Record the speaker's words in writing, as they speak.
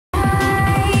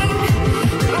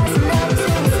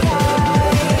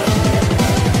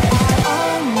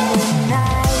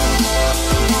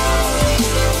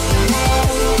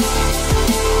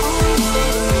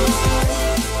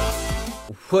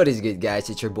What is good, guys?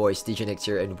 It's your boy Stefanix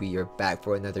here, and we are back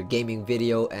for another gaming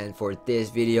video. And for this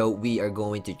video we are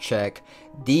going to check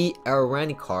the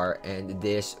Arena car, and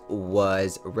this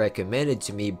was recommended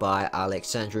to me by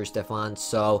Alexandru Stefan.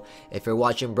 So if you're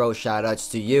watching, bro,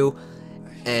 shoutouts to you.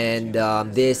 And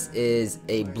this is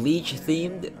a Bleach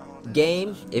themed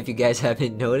game, if you guys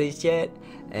haven't noticed yet,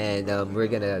 and we're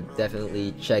gonna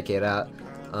definitely check it out.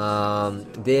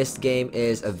 This game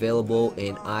is available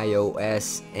in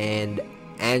iOS and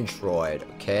Android,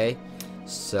 okay?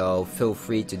 So feel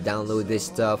free to download this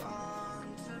stuff.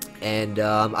 And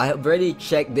I have already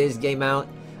checked this game out.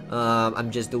 I'm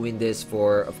just doing this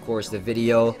for, of course, the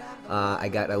video. I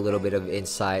got a little bit of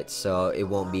insight, so it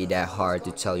won't be that hard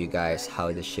to tell you guys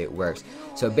how the shit works.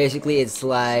 So basically it's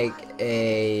like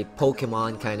a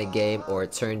Pokemon kind of game, or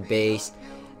turn-based.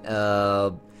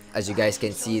 As you guys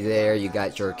can see there, you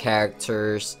got your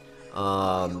characters.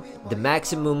 The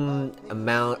maximum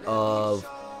amount of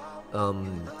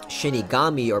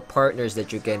Shinigami or partners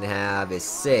that you can have is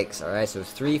 6. Alright, so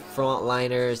 3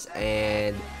 frontliners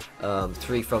and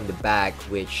 3 from the back,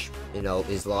 which, you know,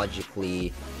 is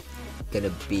logically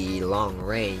gonna be long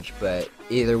range. But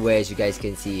either way, as you guys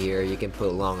can see here, you can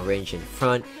put long range in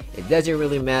front. It doesn't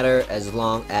really matter as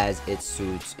long as it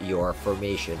suits your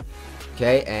formation.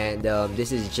 Okay, and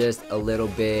this is just a little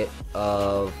bit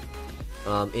of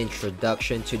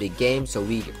introduction to the game, so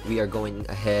we are going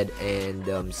ahead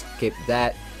and skip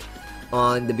that.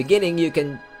 On the beginning, you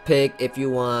can pick if you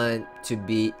want to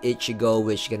be Ichigo,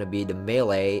 which is gonna be the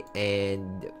melee,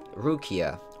 and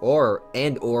Rukia, or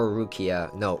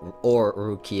Rukia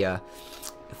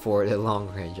for the long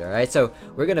range. All right, so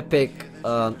we're gonna pick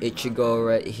Ichigo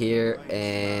right here,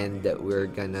 and we're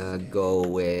gonna go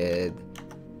with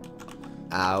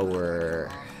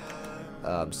our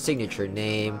signature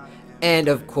name. And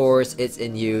of course, it's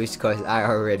in use because I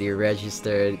already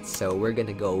registered, so we're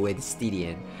gonna go with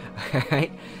Stedian.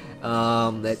 Alright,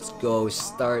 let's go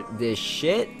start this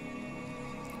shit.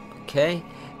 Okay,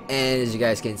 and as you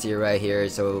guys can see right here,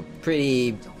 so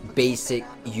pretty basic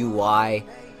UI.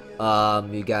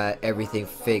 You got everything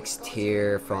fixed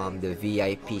here, from the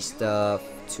VIP stuff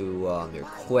to your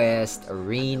quest,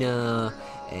 arena,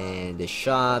 and the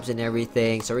shops and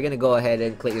everything. So we're gonna go ahead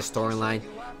and click the storyline.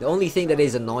 The only thing that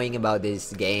is annoying about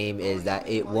this game is that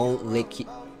it won't let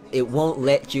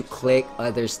you click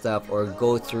other stuff or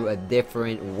go through a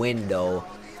different window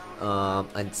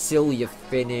until you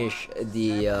finish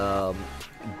the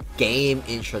game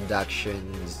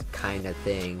introductions kind of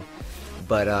thing.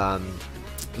 But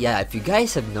yeah, if you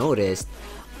guys have noticed,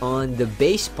 on the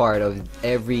base part of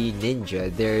every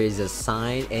ninja there is a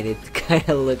sign, and it kind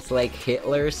of looks like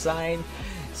Hitler's sign.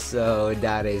 So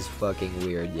that is fucking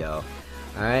weird, yo.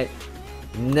 Alright,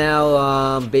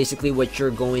 now basically what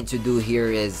you're going to do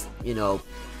here is, you know,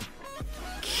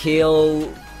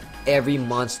 kill every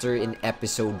monster in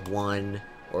episode 1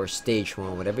 or stage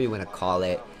 1, whatever you want to call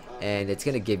it, and it's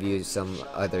gonna give you some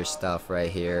other stuff right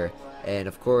here. And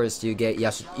of course you get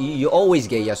you always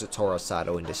get Yasutaro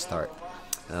Sato in the start,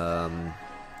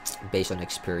 based on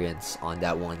experience on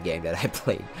that one game that I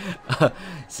played.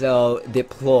 So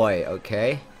deploy,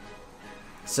 okay?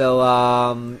 So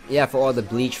yeah, for all the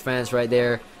Bleach fans right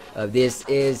there, this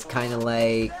is kind of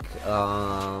like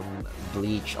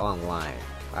Bleach Online.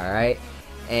 Alright,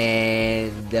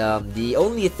 and the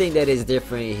only thing that is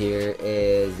different here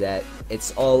is that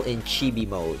it's all in chibi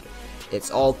mode.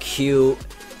 It's all cute,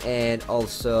 and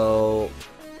also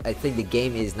I think the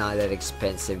game is not that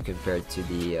expensive compared to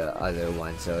the other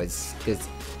one. So it's, because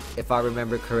if I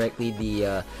remember correctly,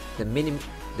 the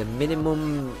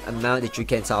minimum amount that you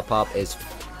can top up is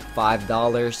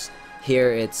 $5.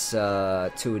 Here it's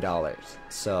 $2.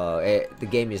 So the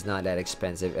game is not that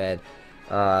expensive, and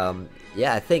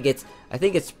yeah, I think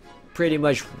it's pretty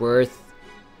much worth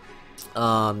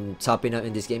topping up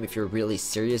in this game if you're really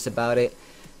serious about it,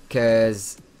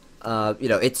 because you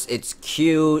know, it's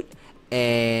cute,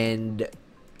 and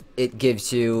it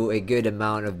gives you a good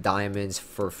amount of diamonds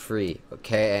for free,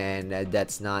 okay? And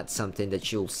that's not something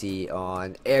that you'll see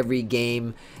on every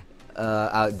game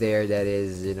out there that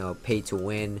is, you know, pay to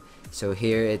win. So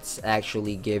here it's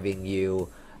actually giving you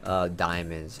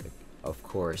diamonds, of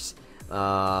course,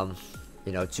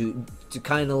 you know, to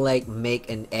kind of like make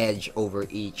an edge over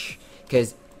each,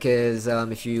 because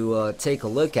if you take a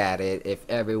look at it, if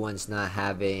everyone's not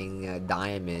having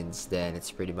diamonds, then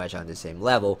it's pretty much on the same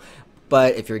level.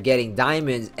 But if you're getting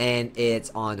diamonds and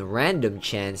it's on random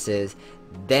chances,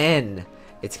 then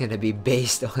it's gonna be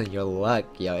based on your luck,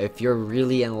 yo. If you're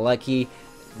really unlucky,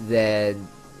 then,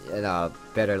 you know,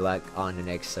 better luck on the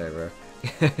next server.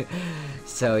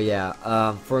 So yeah,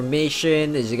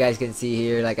 formation, as you guys can see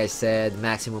here, like I said,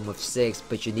 maximum of 6,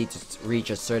 but you need to reach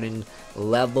a certain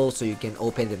level so you can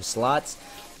open them slots.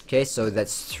 Okay, so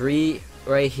that's 3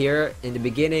 right here in the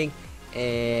beginning,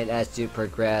 and as you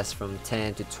progress from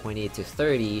 10 to 20 to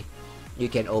 30, you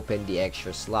can open the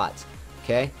extra slots.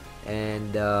 Okay,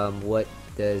 and what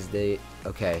does the,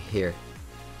 okay, here,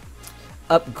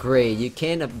 upgrade, you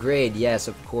can upgrade, yes,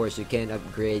 of course you can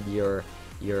upgrade your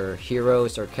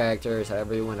heroes or characters,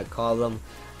 however you want to call them,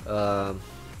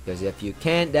 because if you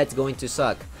can't, that's going to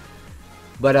suck.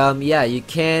 But yeah, you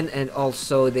can, and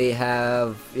also they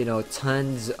have, you know,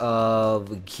 tons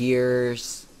of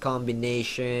gears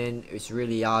combination. It's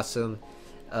really awesome.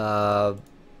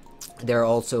 They're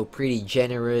also pretty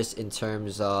generous in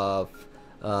terms of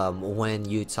when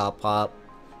you top up.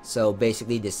 So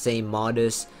basically the same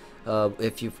modus.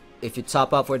 If you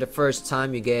top up for the first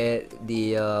time, you get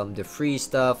the free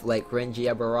stuff like Renji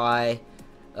Abarai.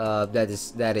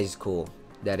 That is cool.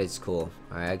 That is cool.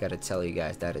 Alright, I gotta tell you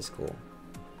guys, that is cool.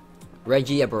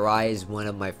 Renji Abarai is one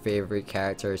of my favorite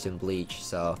characters in Bleach,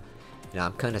 so you know,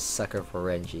 I'm kinda sucker for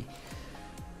Renji.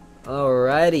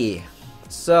 Alrighty.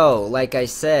 So like I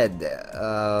said,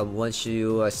 once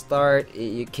you start,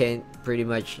 you can pretty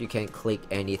much, you can click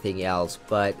anything else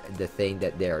but the thing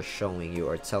that they are showing you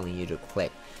or telling you to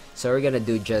click. So we're gonna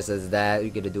do just as that.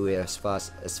 We're gonna do it as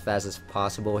fast as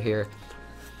possible here.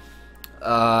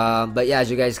 But yeah, as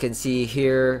you guys can see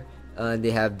here,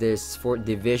 they have this 4th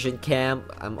division camp.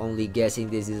 I'm only guessing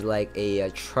this is like a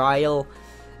trial.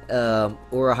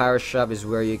 Urahara shop is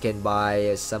where you can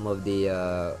buy some of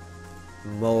the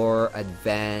more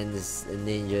advanced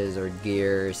ninjas or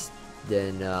gears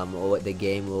than what the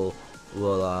game will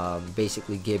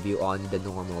basically give you on the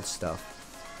normal stuff,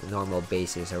 the normal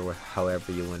basis, or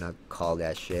however you wanna call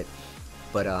that shit.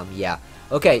 But yeah,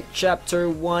 okay, chapter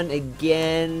 1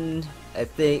 again. I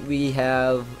think we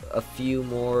have a few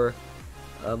more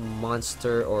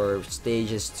monster or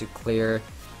stages to clear,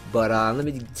 but let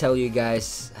me tell you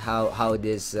guys how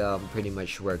this pretty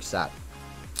much works out.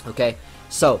 Okay,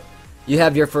 so you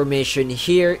have your formation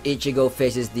here. Ichigo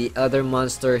faces the other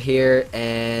monster here,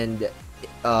 and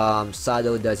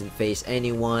Sado doesn't face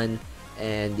anyone,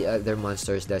 and the other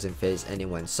monsters doesn't face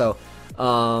anyone. So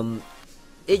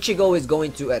Ichigo is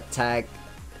going to attack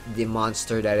the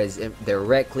monster that is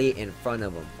directly in front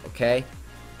of him, okay?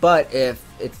 But if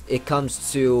it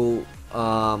comes to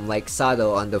like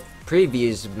Sado on the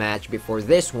previous match before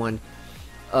this one,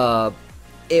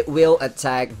 it will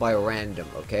attack by random,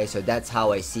 okay? So that's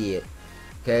how I see it.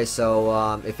 Okay,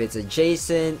 so if it's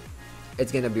adjacent,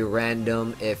 it's gonna be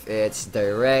random. If it's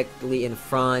directly in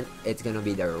front, it's gonna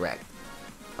be direct.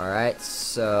 Alright,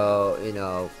 so you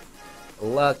know,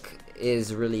 luck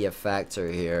is really a factor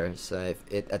here. So if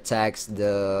it attacks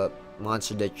the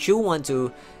monster that you want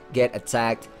to get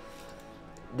attacked,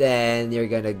 then you're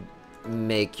gonna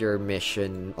make your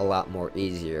mission a lot more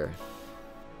easier.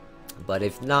 But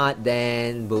if not,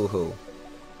 then boo-hoo.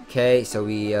 Okay, so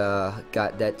we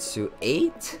got that to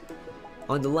 8.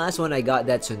 On the last one I got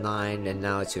that to 9, and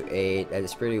now to 8. That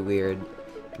is pretty weird.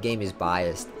 The game is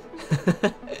biased.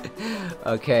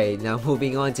 Okay, now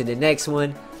moving on to the next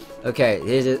one. Okay,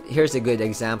 here's a good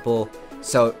example.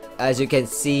 So as you can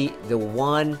see, the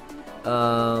one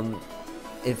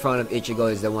in front of Ichigo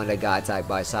is the one that got attacked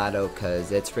by Sado,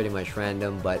 because it's pretty much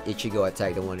random, but Ichigo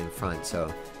attacked the one in front.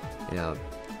 So you know,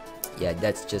 yeah,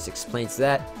 that just explains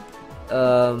that.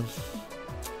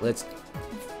 Let's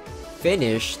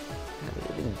finish. I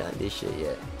haven't even done this shit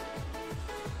yet.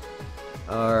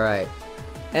 Alright,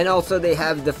 and also they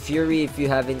have the Fury. If you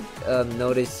haven't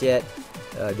noticed yet,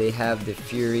 they have the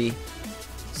Fury.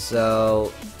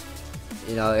 So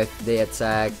you know, if they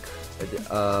attack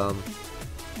a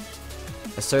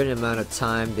certain amount of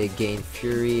time, they gain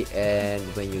Fury, and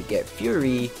when you get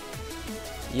Fury,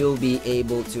 you'll be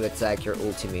able to attack your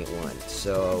ultimate one.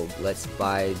 So let's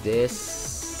buy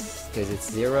this because it's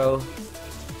 0.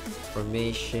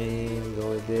 Formation,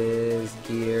 go with this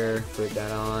gear, put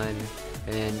that on,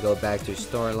 and go back to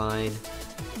storyline.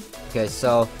 Okay,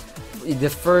 so the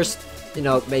first, you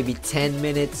know, maybe 10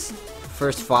 minutes,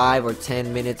 first 5 or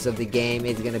 10 minutes of the game,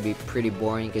 it's gonna be pretty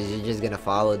boring because you're just gonna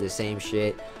follow the same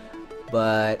shit.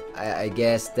 But I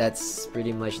guess that's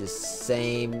pretty much the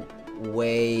same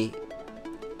way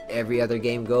every other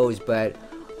game goes. But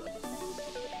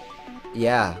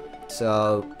yeah,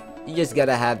 so you just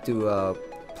gotta have to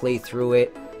play through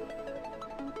it.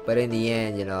 But in the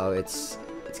end, you know, it's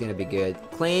gonna be good.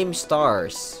 Claim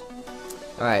stars.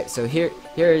 Alright, so here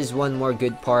is one more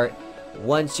good part.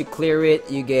 Once you clear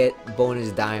it, you get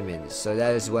bonus diamonds. So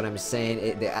that is what I'm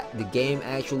saying. The game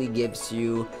actually gives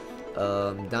you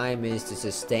diamonds to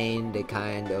sustain the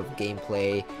kind of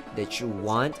gameplay that you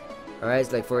want. Alright,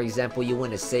 so like for example, you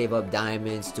want to save up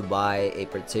diamonds to buy a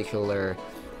particular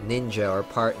ninja or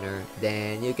partner,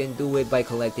 then you can do it by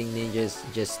collecting ninjas.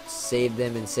 Just save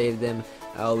them and save them.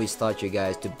 I always taught you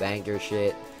guys to bank your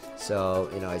shit, so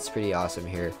you know it's pretty awesome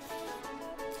here.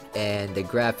 And the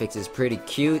graphics is pretty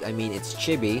cute. I mean, it's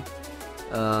chibi,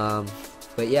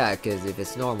 but yeah, because if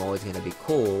it's normal it's gonna be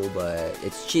cool, but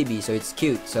it's chibi, so it's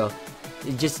cute. So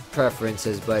it's just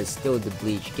preferences, but it's still the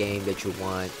Bleach game that you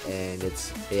want, and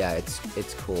it's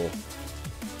cool,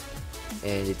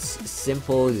 and it's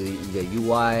simple. The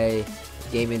UI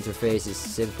game interface is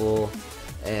simple,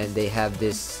 and they have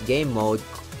this game mode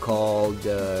called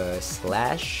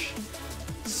slash,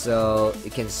 so you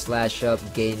can slash up,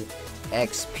 gain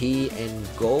XP and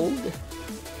gold.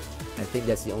 I think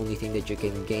that's the only thing that you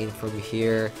can gain from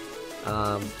here.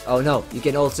 Oh no, you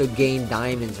can also gain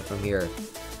diamonds from here.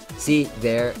 See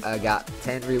there, I got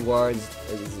 10 rewards,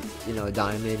 you know,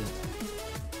 diamond.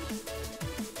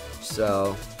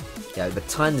 So yeah, but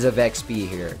tons of XP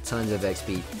here, tons of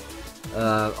XP.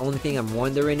 Only thing I'm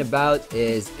wondering about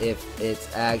is if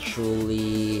it's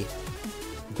actually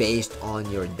based on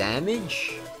your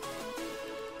damage.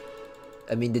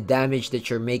 I mean, the damage that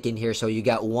you're making here, so you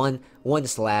got one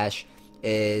slash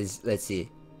is, let's see,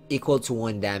 equal to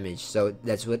 1 damage. So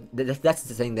that's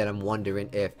the thing that I'm wondering,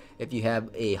 if you have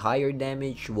a higher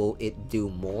damage, will it do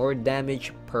more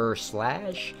damage per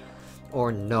slash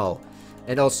or no?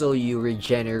 And also you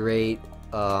regenerate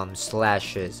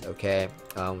slashes. Okay,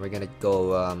 we're gonna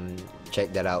go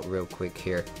check that out real quick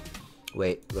here.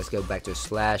 Wait, let's go back to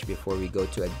slash before we go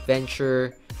to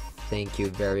adventure. Thank you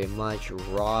very much,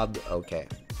 Rob. Okay,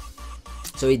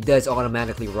 so it does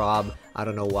automatically rob. I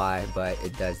don't know why, but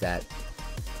it does that.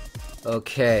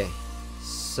 Okay,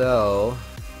 so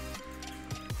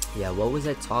yeah, what was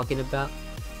I talking about?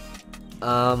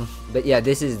 But yeah,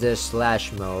 this is the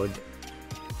slash mode.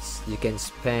 You can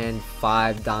spend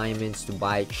 5 diamonds to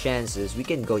buy chances. We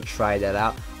can go try that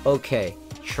out. Okay,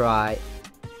 try.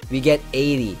 We get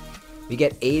 80. We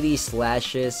get 80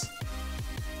 slashes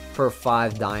per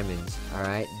 5 diamonds.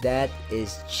 Alright, that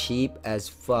is cheap as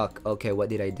fuck. Okay, what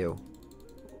did I do?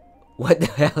 What the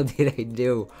hell did I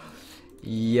do?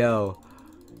 Yo.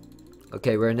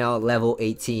 Okay, we're now at level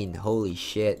 18. Holy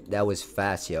shit, that was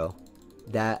fast, yo.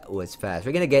 That was fast.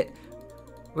 We're gonna get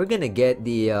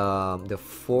the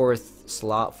 4th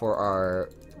slot for our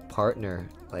partner,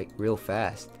 like, real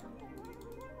fast.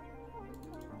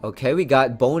 Okay, we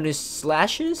got bonus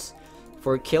slashes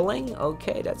for killing.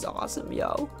 Okay, that's awesome,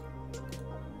 yo.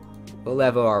 What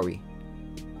level are we?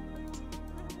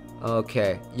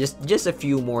 Okay, just a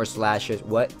few more slashes.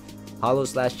 What? Hollow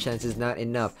slash chance is not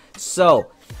enough.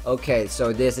 So, okay,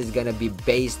 so this is gonna be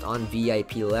based on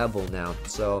VIP level now.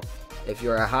 So, if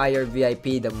you're a higher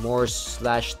VIP, the more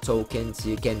slash tokens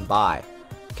you can buy.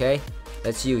 Okay,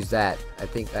 let's use that. I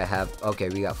think I have. Okay,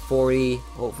 we got 40.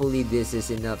 Hopefully, this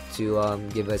is enough to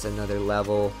give us another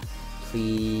level.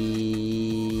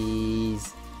 Please.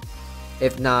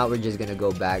 If not, we're just gonna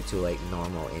go back to like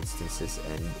normal instances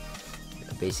and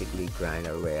basically grind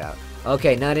our way out.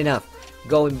 Okay, not enough.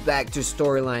 Going back to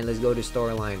storyline. Let's go to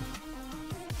storyline.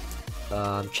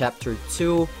 Chapter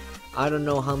 2. I don't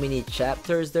know how many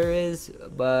chapters there is,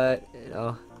 but you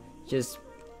know, just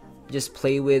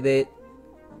play with it.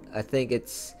 I think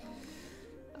it's,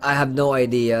 I have no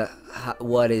idea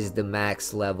what is the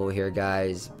max level here,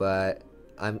 guys, but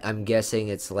I'm guessing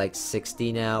it's like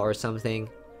 60 now or something,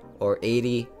 or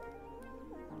 80.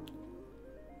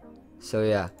 So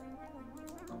yeah,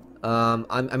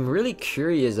 I'm really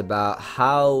curious about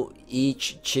how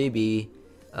each chibi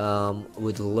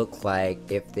would look like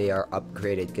if they are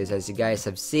upgraded, because as you guys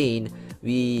have seen,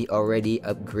 we already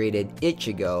upgraded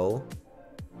Ichigo.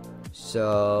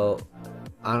 So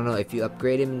I don't know, if you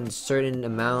upgrade him in a certain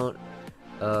amount,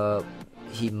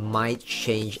 he might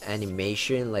change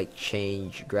animation, like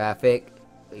change graphic,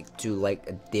 like, to like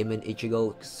a demon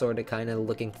Ichigo sort of kind of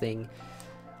looking thing.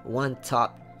 One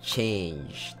top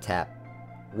change, tap.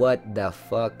 What the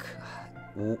fuck?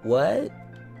 What?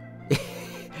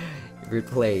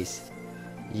 Replace.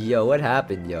 Yo, what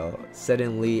happened, yo?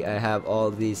 Suddenly I have all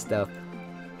these stuff.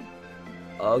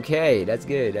 Okay, that's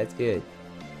good, that's good.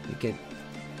 We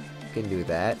can do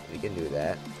that. We can do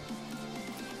that.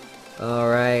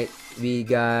 Alright, we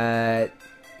got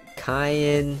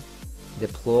Cayenne,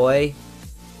 deploy.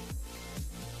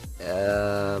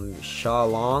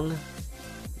 Shalong,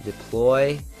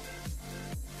 deploy.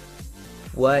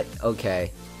 What?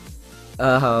 Okay.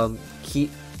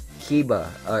 Kiba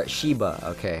or Shiba.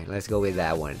 Okay, let's go with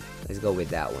that one. Let's go with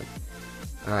that one.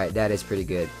 Alright, that is pretty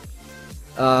good.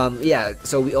 Yeah,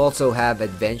 so we also have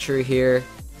adventure here,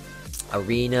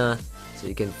 arena, so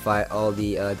you can fight all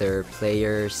the other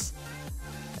players,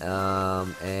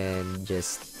 and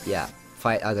just, yeah,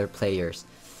 fight other players.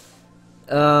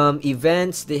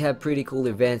 Events, they have pretty cool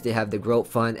events. They have the growth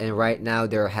fund, and right now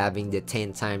they're having the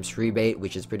 10 times rebate,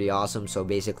 which is pretty awesome. So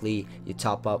basically you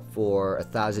top up for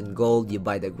 1,000 gold, you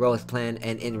buy the growth plan,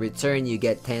 and in return you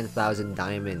get 10,000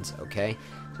 diamonds. Okay,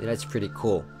 so that's pretty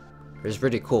cool. It's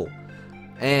pretty cool.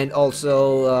 And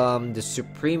also the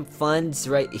supreme funds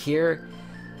right here,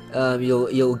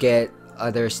 you'll get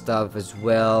other stuff as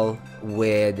well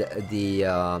with the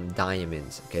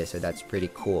diamonds. Okay, so that's pretty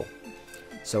cool.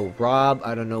 So Rob,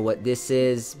 I don't know what this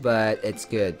is, but it's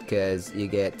good because you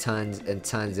get tons and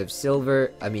tons of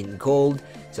silver, I mean gold.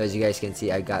 So as you guys can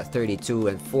see, I got 32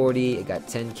 and 40, I got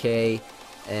 10k,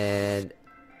 and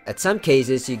at some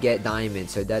cases you get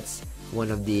diamonds. So that's one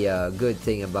of the good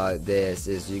thing about this,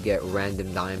 is you get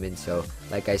random diamonds. So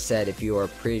like I said, if you are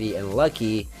pretty and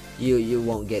lucky, you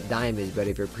won't get diamonds, but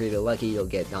if you're pretty lucky, you'll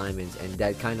get diamonds, and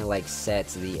that kind of like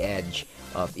sets the edge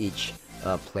of each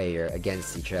player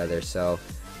against each other. So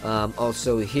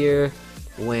also here,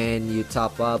 when you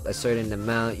top up a certain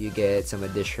amount, you get some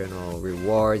additional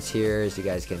rewards here. As you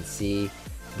guys can see,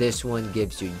 this one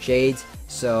gives you jades.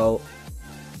 So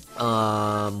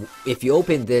if you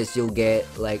open this, you'll get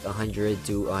like 100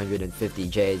 to 150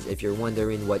 jades. If you're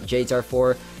wondering what jades are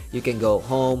for, you can go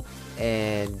home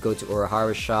and go to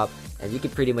Urahara shop, and you can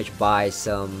pretty much buy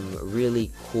some really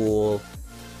cool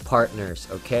partners.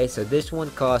 Okay, so this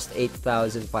one cost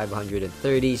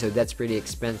 8,530, so that's pretty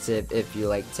expensive if you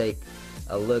like take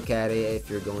a look at it. If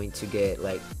you're going to get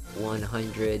like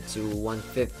 100 to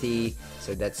 150,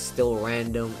 so that's still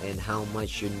random, and how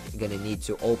much you're gonna need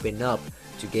to open up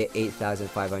to get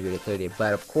 8,530.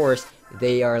 But of course,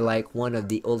 they are like one of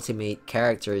the ultimate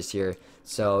characters here,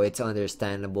 so it's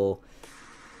understandable,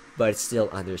 but it's still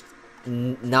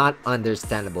not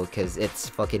understandable because it's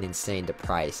fucking insane, the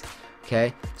price.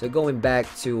 Okay, so going back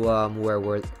to where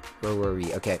were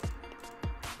we? Okay,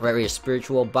 right here,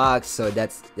 spiritual box. So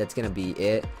that's gonna be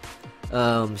it.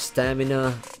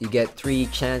 Stamina, you get 3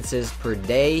 chances per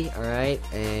day. All right,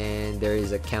 and there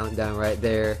is a countdown right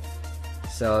there.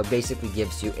 So it basically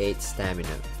gives you 8 stamina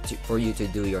for you to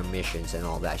do your missions and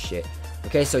all that shit.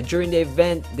 Okay, so during the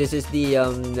event, this is the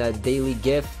daily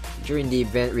gift. During the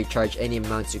event, recharge any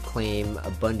amount to claim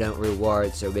abundant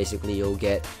rewards. So basically you'll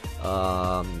get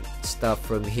stuff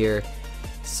from here.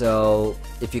 So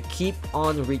if you keep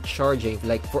on recharging,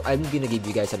 like I'm gonna give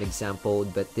you guys an example,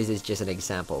 but this is just an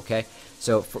example. Okay,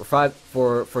 so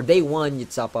for day 1 you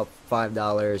top up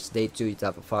 $5, day 2 you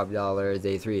top up $5,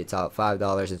 day 3 you top up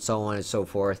 $5, and so on and so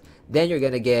forth. Then you're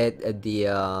gonna get the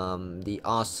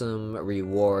awesome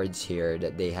rewards here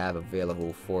that they have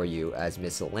available for you as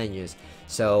miscellaneous.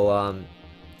 So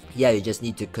yeah, you just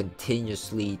need to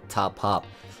continuously top up.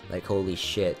 Like holy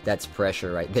shit, that's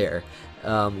pressure right there.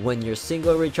 When your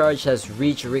single recharge has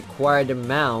reached required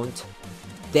amount,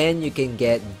 then you can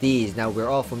get these. Now we're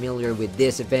all familiar with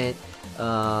this event,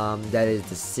 that is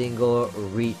the single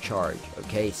recharge.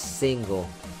 Okay, single,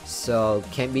 so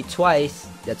can't be twice,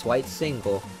 that's why it's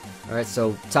single. Alright,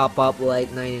 so top up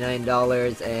like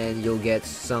 $99 and you'll get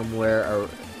somewhere, or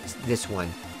this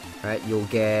one, right? You'll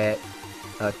get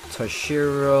a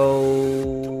Toshiro,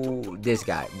 this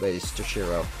guy, but it's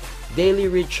Toshiro. Daily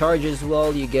recharge as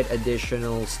well, you get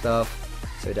additional stuff,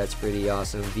 so that's pretty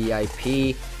awesome.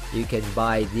 VIP, you can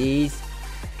buy these.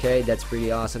 Okay, that's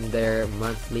pretty awesome there.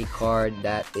 Monthly card,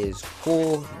 that is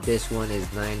cool. This one is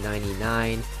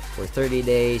 $9.99 for 30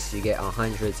 days. You get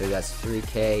 100, so that's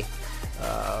 3k.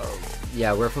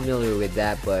 Yeah, we're familiar with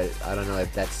that, but I don't know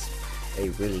if that's a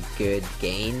really good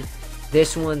gain.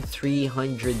 This one,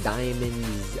 300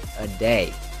 diamonds a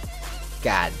day.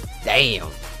 God damn.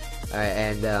 Alright,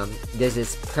 and this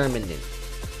is permanent.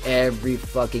 Every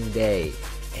fucking day.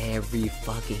 Every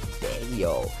fucking day,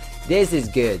 yo. This is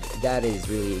good. That is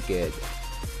really good.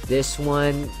 This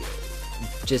one,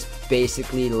 just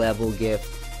basically level gift.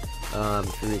 To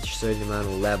reach a certain amount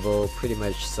of level, pretty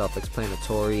much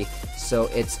self-explanatory. So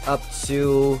it's up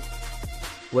to,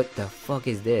 what the fuck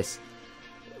is this?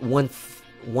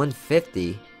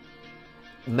 150.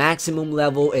 Maximum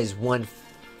level is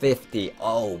 150.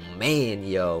 Oh man,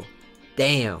 yo,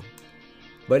 damn.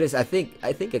 But it's I think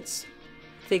it's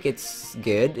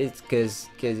good. It's because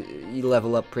you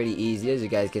level up pretty easy, as you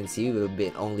guys can see.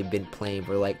 We've only been playing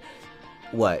for like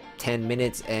what, 10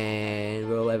 minutes, and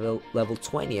we're level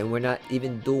 20, and we're not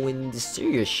even doing the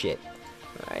serious shit.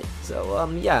 Alright, so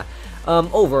yeah,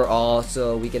 Overall,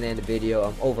 so we can end the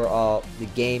video. Overall, the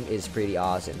game is pretty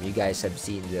awesome. You guys have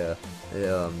seen the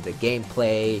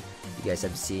gameplay. You guys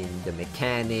have seen the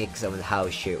mechanics of how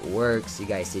shit works. You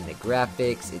guys seen the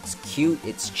graphics. It's cute.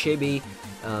 It's chibi.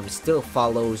 Still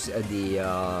follows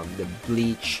the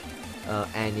Bleach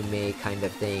anime kind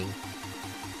of thing.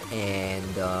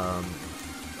 And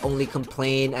only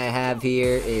complaint I have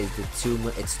here is it's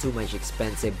too much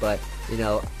expensive. But you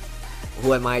know,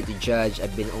 who am I to judge?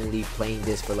 I've been only playing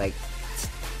this for like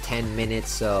 10 minutes,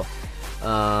 so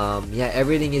yeah,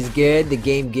 everything is good. The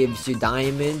game gives you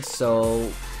diamonds,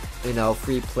 so you know,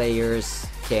 free players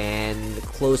can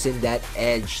close in that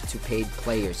edge to paid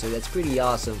players, so that's pretty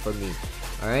awesome for me.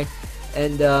 All right,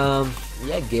 and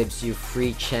yeah, gives you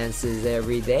free chances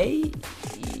every day.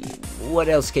 What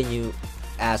else can you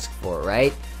ask for,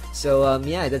 right? So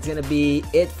yeah, that's gonna be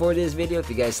it for this video. If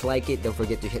you guys like it, don't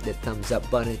forget to hit the thumbs up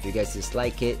button. If you guys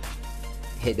dislike it,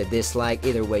 hit the dislike.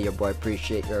 Either way, your boy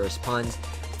appreciate your response.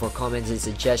 For comments and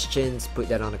suggestions, put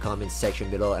that on the comments section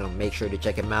below, and I'll make sure to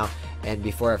check them out. And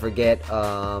before I forget,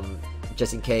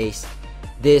 just in case,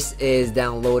 this is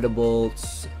downloadable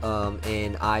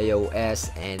in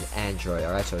iOS and Android.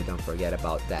 Alright, so don't forget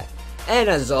about that. And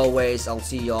as always, I'll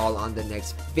see you all on the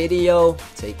next video.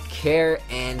 Take care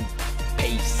and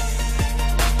peace.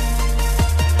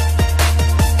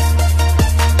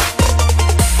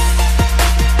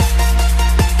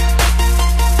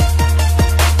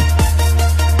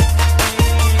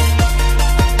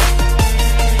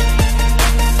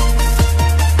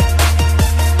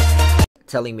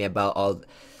 Telling me about all,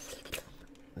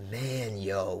 man,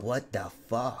 yo, what the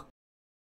fuck?